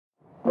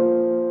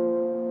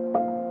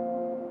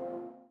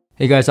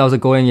Hey guys, how's it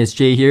going? It's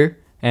Jay here,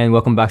 and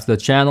welcome back to the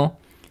channel.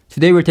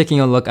 Today we're taking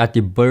a look at the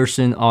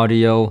Burson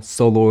Audio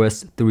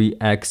Soloist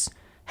 3X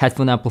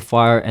headphone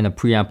amplifier and a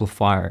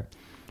preamplifier.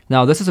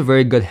 Now this is a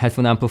very good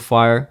headphone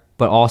amplifier,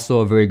 but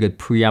also a very good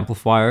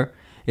preamplifier.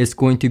 It's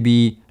going to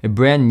be a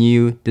brand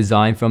new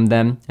design from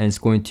them, and it's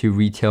going to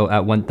retail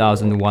at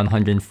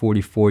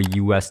 $1,144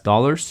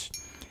 US.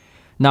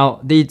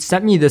 Now, they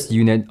sent me this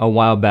unit a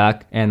while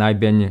back, and I've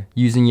been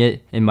using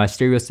it in my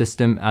stereo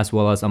system as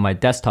well as on my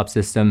desktop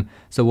system,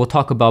 so we'll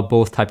talk about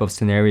both type of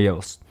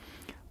scenarios.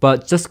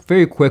 But just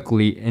very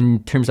quickly,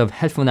 in terms of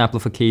headphone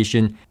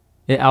amplification,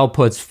 it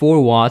outputs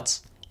 4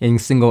 watts in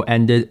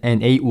single-ended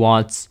and 8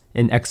 watts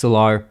in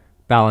XLR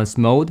balanced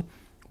mode,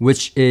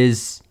 which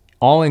is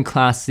all in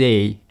Class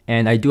A,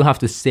 and I do have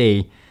to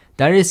say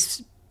that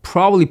is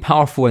probably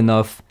powerful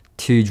enough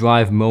to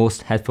drive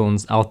most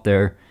headphones out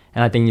there.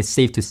 And I think it's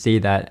safe to say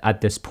that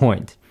at this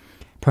point.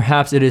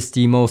 Perhaps it is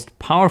the most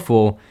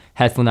powerful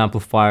headphone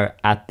amplifier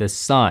at this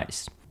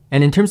size.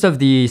 And in terms of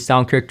the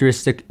sound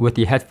characteristic with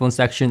the headphone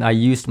section, I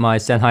used my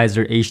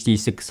Sennheiser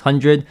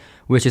HD600,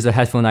 which is a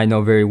headphone I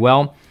know very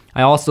well.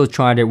 I also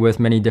tried it with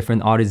many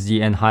different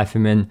Odyssey and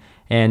Hyphaman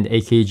and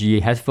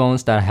AKG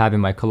headphones that I have in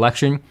my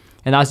collection.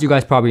 And as you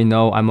guys probably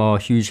know, I'm a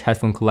huge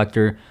headphone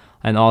collector,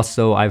 and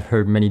also I've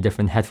heard many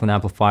different headphone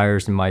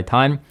amplifiers in my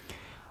time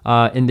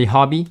in the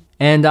hobby.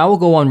 And I will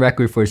go on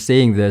record for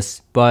saying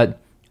this, but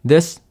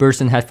this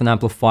Burson headphone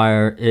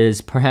amplifier is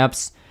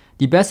perhaps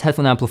the best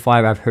headphone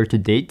amplifier I've heard to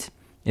date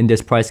in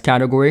this price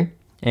category.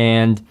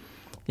 And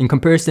in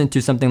comparison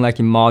to something like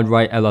the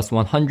Modrite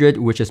LS100,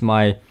 which is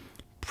my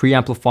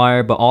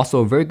preamplifier, but also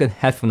a very good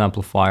headphone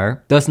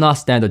amplifier, does not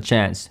stand a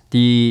chance.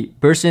 The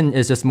Burson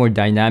is just more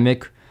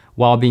dynamic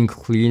while being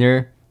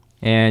cleaner,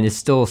 and it's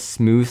still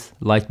smooth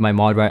like my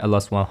Modrite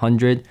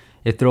LS100.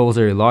 It throws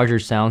a larger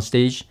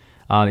soundstage.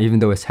 Even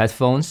though it's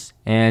headphones,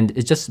 and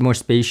it's just more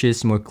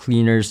spacious, more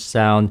cleaner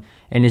sound,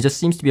 and it just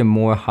seems to be a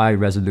more high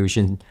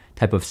resolution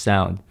type of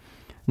sound.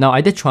 Now,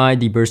 I did try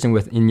the Burson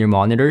with in-ear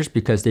monitors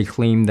because they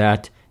claim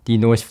that the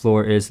noise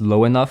floor is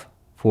low enough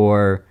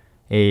for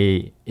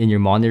a in-ear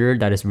monitor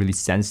that is really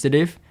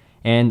sensitive,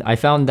 and I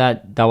found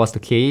that that was the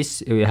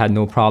case. It had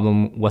no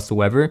problem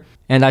whatsoever.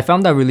 And I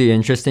found that really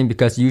interesting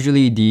because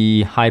usually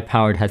the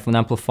high-powered headphone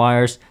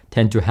amplifiers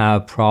tend to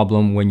have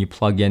problem when you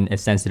plug in a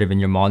sensitive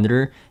in-ear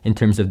monitor in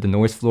terms of the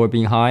noise floor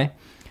being high.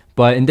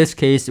 But in this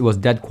case, it was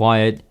dead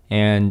quiet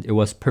and it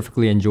was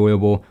perfectly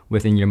enjoyable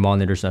with in-ear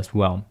monitors as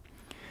well.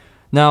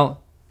 Now,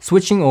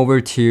 switching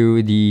over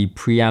to the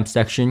preamp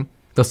section,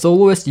 the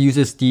Soloist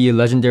uses the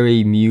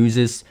legendary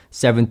Muses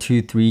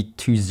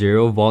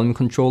 72320 volume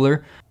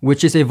controller,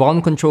 which is a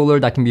volume controller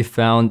that can be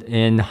found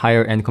in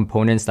higher end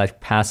components like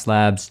Pass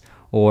Labs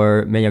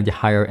or many of the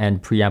higher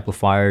end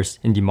preamplifiers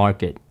in the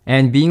market.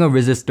 And being a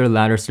resistor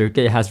ladder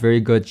circuit, it has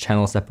very good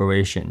channel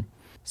separation.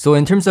 So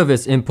in terms of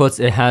its inputs,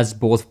 it has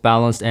both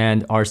balanced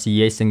and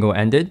RCA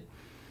single-ended,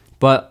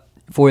 but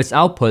for its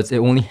outputs, it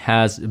only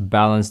has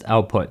balanced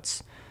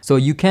outputs. So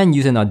you can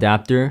use an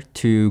adapter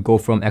to go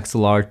from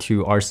XLR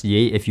to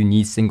RCA if you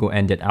need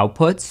single-ended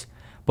outputs,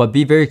 but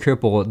be very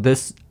careful.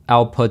 This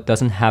output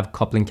doesn't have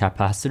coupling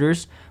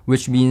capacitors,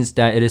 which means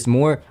that it is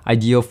more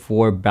ideal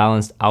for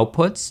balanced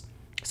outputs.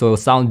 So it'll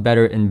sound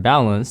better in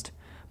balanced,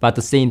 but at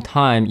the same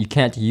time, you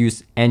can't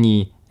use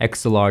any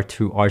XLR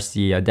to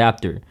RCA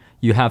adapter.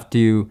 You have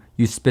to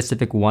use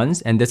specific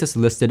ones, and this is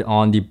listed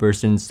on the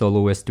Burson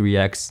Soloist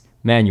 3X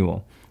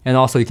manual. And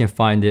also you can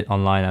find it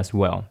online as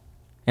well.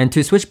 And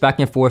to switch back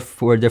and forth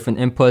for different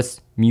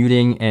inputs,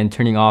 muting and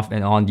turning off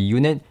and on the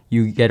unit,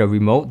 you get a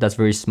remote that's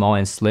very small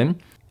and slim.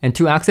 And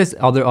to access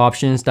other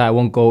options that I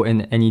won't go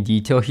in any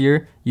detail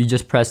here, you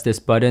just press this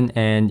button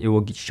and it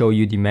will show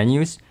you the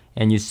menus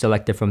and you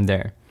select it from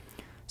there.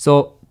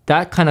 So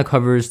that kind of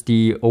covers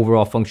the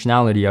overall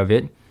functionality of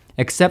it,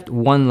 except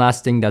one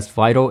last thing that's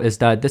vital is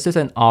that this is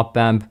an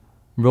op-amp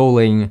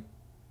rolling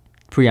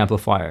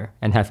preamplifier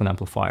and headphone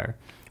amplifier,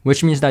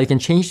 which means that you can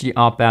change the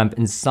op-amp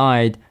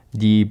inside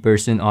the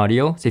Burson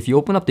Audio. So if you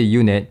open up the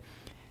unit,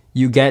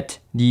 you get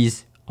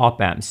these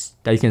op-amps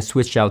that you can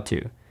switch out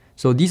to.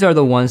 So these are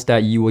the ones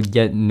that you would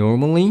get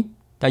normally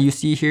that you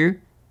see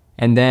here,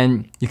 and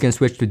then you can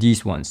switch to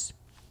these ones.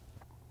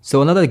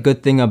 So another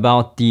good thing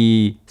about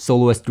the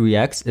Soloist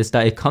 3X is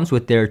that it comes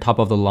with their top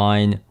of the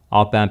line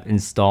op-amp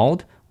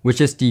installed,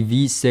 which is the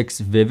V6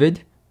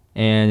 Vivid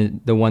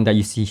and the one that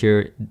you see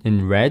here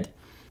in red.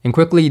 And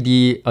quickly,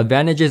 the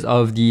advantages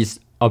of these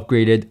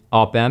upgraded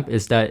op-amp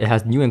is that it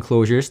has new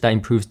enclosures that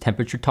improves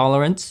temperature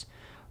tolerance,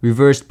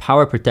 reverse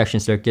power protection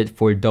circuit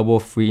for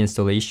double free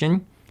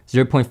installation,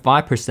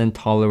 0.5%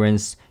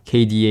 tolerance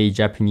KDA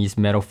Japanese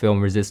metal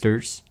film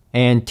resistors,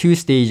 and 2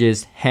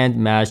 stages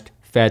hand-matched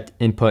FET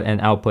input and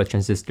output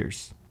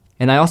transistors.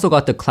 And I also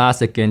got the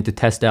Classic in to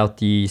test out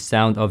the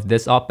sound of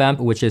this op-amp,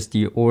 which is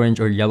the orange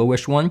or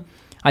yellowish one.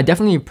 I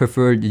definitely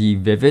prefer the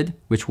Vivid,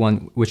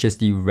 which is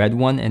the red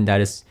one, and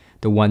that is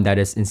the one that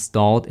is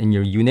installed in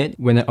your unit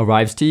when it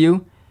arrives to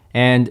you.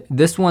 And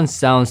this one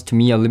sounds to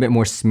me a little bit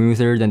more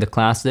smoother than the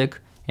Classic,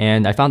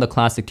 and I found the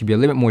Classic to be a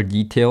little bit more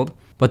detailed.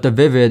 But the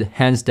Vivid,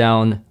 hands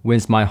down,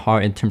 wins my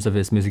heart in terms of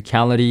its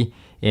musicality,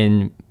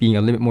 in being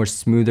a little bit more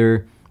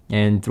smoother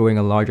and throwing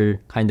a larger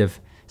kind of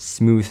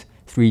smooth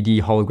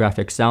 3D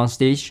holographic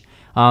soundstage.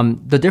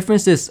 The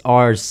differences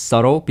are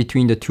subtle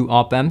between the two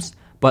op amps,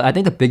 but I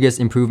think the biggest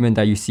improvement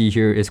that you see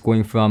here is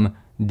going from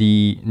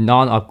the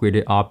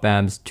non-upgraded op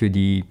amps to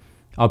the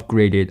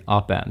upgraded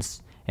op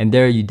amps. And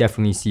there you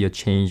definitely see a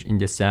change in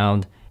the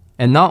sound.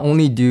 And not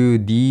only do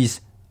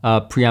these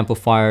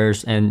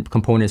preamplifiers and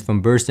components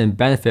from Burson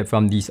benefit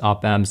from these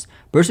op amps,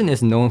 Burson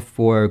is known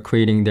for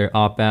creating their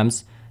op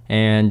amps,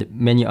 and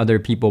many other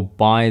people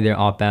buy their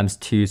op amps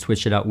to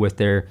switch it out with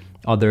their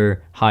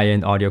other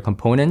high-end audio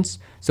components.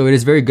 So it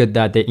is very good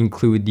that they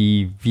include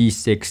the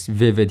V6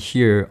 Vivid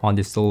here on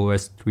the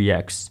Soloist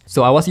 3X.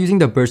 So I was using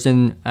the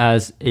Burson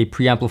as a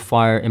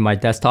preamplifier in my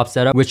desktop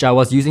setup, which I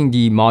was using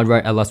the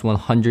Modrite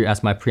LS100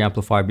 as my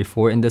preamplifier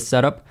before in this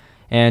setup.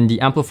 And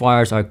the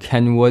amplifiers are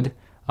Kenwood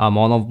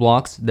mono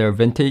blocks. They're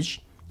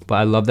vintage, but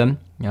I love them.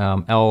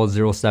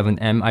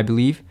 L07M, I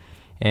believe.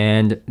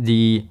 And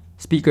the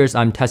speakers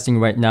I'm testing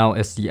right now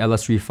is the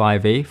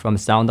LS35A from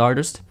Sound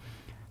Artist.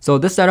 So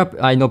this setup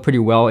I know pretty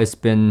well. It's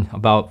been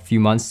about a few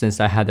months since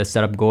I had the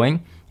setup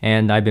going,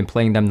 and I've been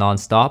playing them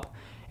non-stop.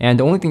 And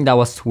the only thing that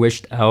was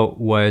switched out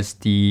was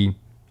the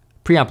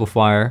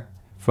preamplifier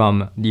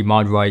from the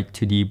Modrite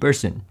to the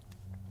Burson.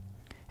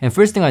 And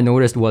first thing I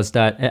noticed was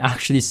that it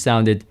actually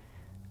sounded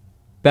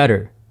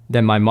better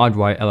than my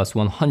Modrite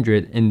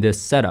LS100 in this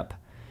setup.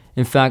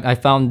 In fact, I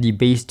found the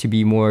bass to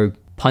be more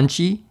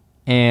punchy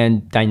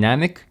and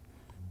dynamic.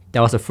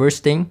 That was the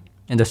first thing.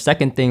 And the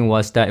second thing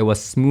was that it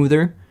was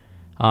smoother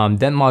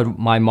than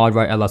my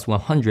Modrite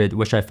LS100,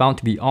 which I found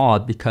to be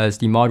odd because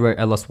the Modrite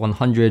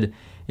LS100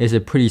 is a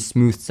pretty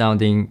smooth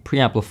sounding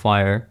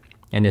preamplifier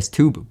and is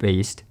tube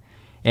based.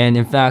 And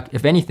in fact,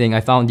 if anything,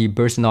 I found the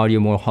Burson Audio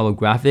more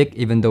holographic,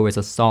 even though it's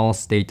a solid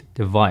state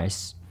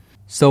device.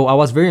 So I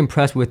was very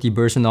impressed with the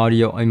Burson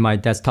Audio in my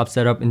desktop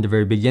setup in the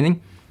very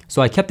beginning.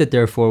 So I kept it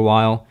there for a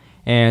while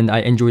and I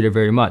enjoyed it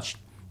very much.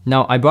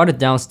 Now I brought it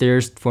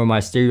downstairs for my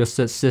stereo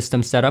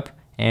system setup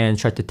and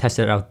tried to test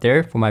it out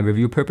there for my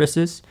review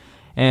purposes.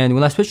 And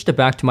when I switched it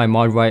back to my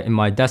Modrite in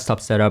my desktop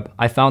setup,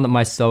 I found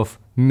myself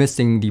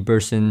missing the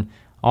Burson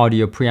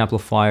Audio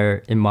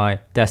preamplifier in my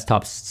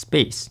desktop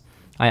space.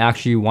 I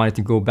actually wanted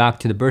to go back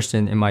to the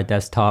Burson in my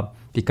desktop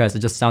because it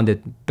just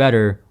sounded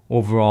better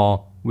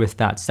overall with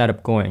that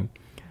setup going.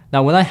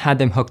 Now when I had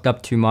them hooked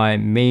up to my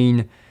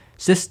main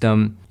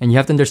system, and you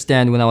have to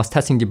understand when I was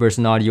testing the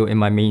Burson Audio in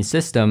my main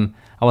system,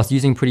 I was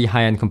using pretty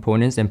high-end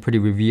components and pretty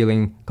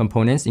revealing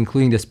components,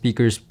 including the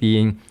speakers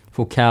being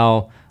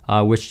Focal,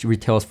 which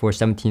retails for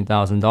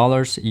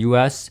 $17,000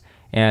 US,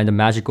 and the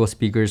Magical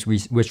speakers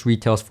which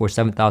retails for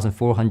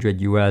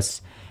 $7,400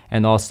 US.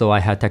 And also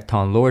I had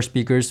Tecton lower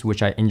speakers,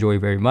 which I enjoy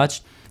very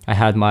much. I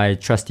had my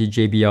trusty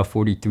JBL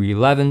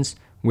 4311s,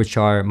 which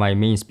are my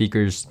main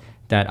speakers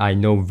that I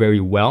know very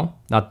well.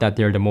 Not that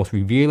they're the most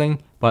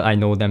revealing, but I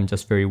know them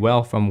just very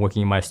well from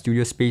working in my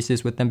studio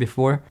spaces with them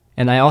before.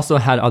 And I also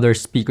had other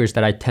speakers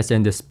that I tested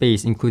in this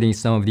space, including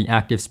some of the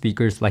active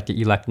speakers like the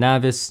Elect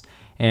Navis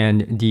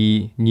and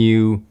the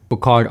new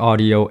Bocard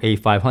Audio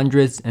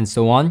A500s and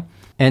so on.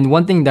 And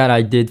one thing that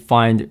I did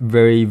find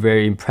very,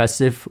 very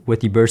impressive with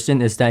the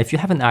Burson is that if you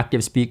have an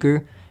active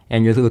speaker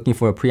and you're looking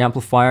for a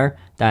preamplifier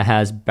that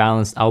has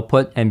balanced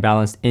output and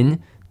balanced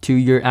in to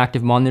your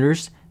active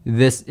monitors,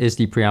 this is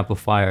the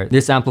preamplifier.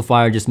 This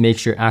amplifier just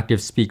makes your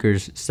active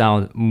speakers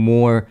sound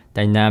more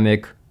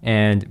dynamic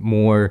and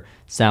more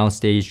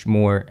soundstage,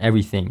 more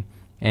everything,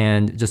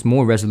 and just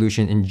more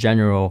resolution in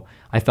general.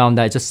 I found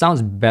that it just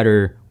sounds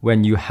better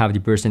when you have the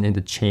Burson in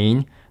the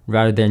chain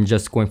rather than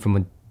just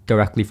going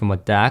directly from a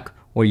DAC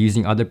or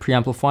using other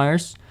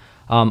preamplifiers.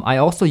 I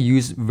also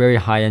used very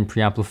high-end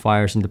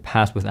preamplifiers in the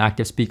past with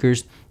active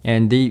speakers,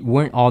 and they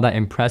weren't all that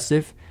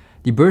impressive.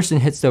 The Burson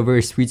hits a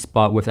very sweet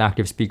spot with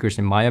active speakers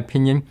in my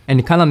opinion,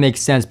 and it kind of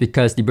makes sense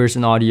because the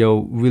Burson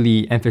Audio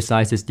really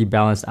emphasizes the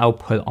balanced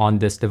output on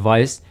this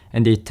device,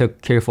 and they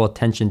took careful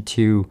attention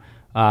to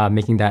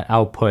making that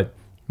output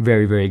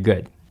very, very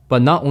good.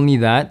 But not only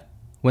that,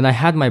 when I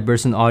had my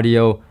Burson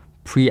Audio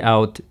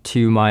pre-out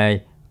to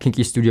my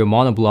Kinky Studio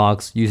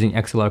monoblocks using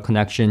XLR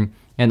connection,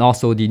 and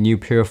also the new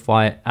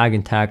Purify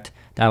Agintact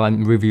that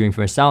I'm reviewing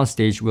for a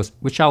soundstage,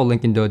 which I'll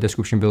link in the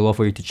description below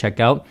for you to check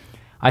out,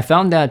 I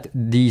found that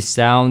the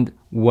sound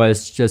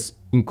was just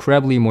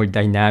incredibly more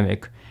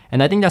dynamic.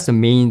 And I think that's the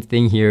main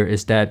thing here,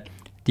 is that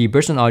the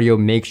Burson Audio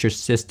makes your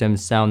system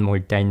sound more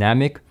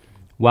dynamic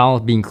while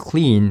being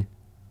clean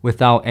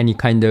without any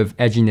kind of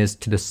edginess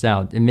to the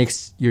sound. It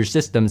makes your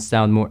system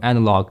sound more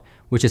analog,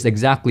 which is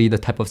exactly the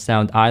type of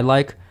sound I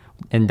like,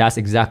 and that's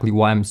exactly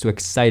why I'm so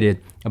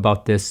excited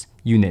about this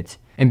unit.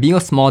 And being a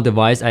small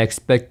device, I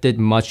expected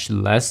much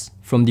less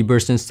from the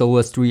Burson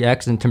Soloist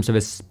 3X in terms of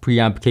its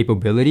preamp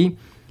capability,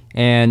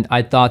 and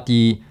I thought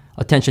the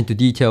attention to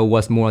detail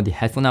was more on the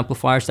headphone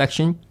amplifier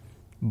section,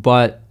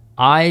 but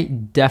I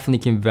definitely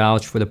can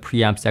vouch for the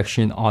preamp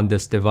section on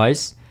this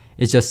device.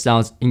 It just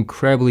sounds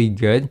incredibly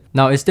good.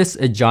 Now, is this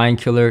a giant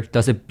killer?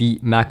 Does it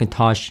beat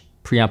Macintosh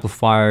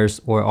preamplifiers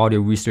or audio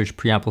research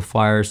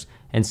preamplifiers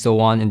and so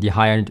on in the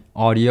high-end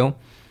audio?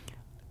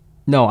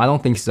 No, I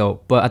don't think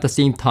so. But at the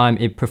same time,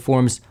 it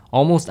performs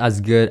almost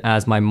as good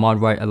as my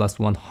Mod-Right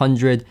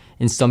LS100.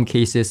 In some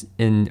cases,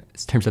 in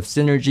terms of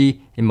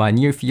synergy, in my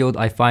near field,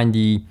 I find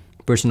the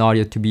Burson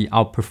Audio to be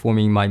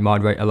outperforming my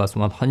Mod-Right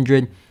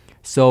LS100.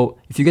 So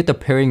if you get the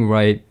pairing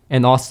right,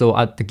 and also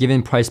at the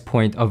given price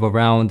point of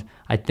around,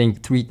 I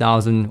think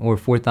 3,000 or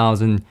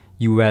 4,000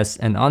 US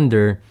and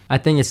under, I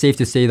think it's safe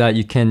to say that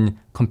you can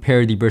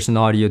compare the Burson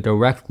Audio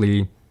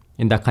directly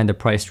in that kind of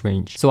price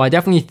range. So I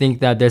definitely think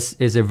that this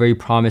is a very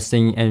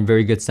promising and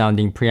very good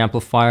sounding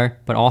preamplifier,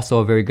 but also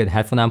a very good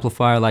headphone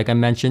amplifier like I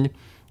mentioned.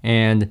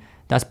 And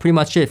that's pretty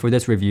much it for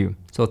this review.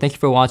 So thank you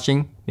for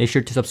watching. Make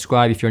sure to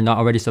subscribe if you're not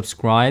already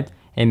subscribed,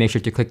 and make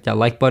sure to click that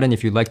like button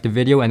if you liked the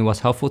video and was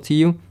helpful to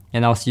you.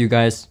 And I'll see you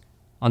guys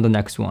on the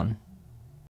next one.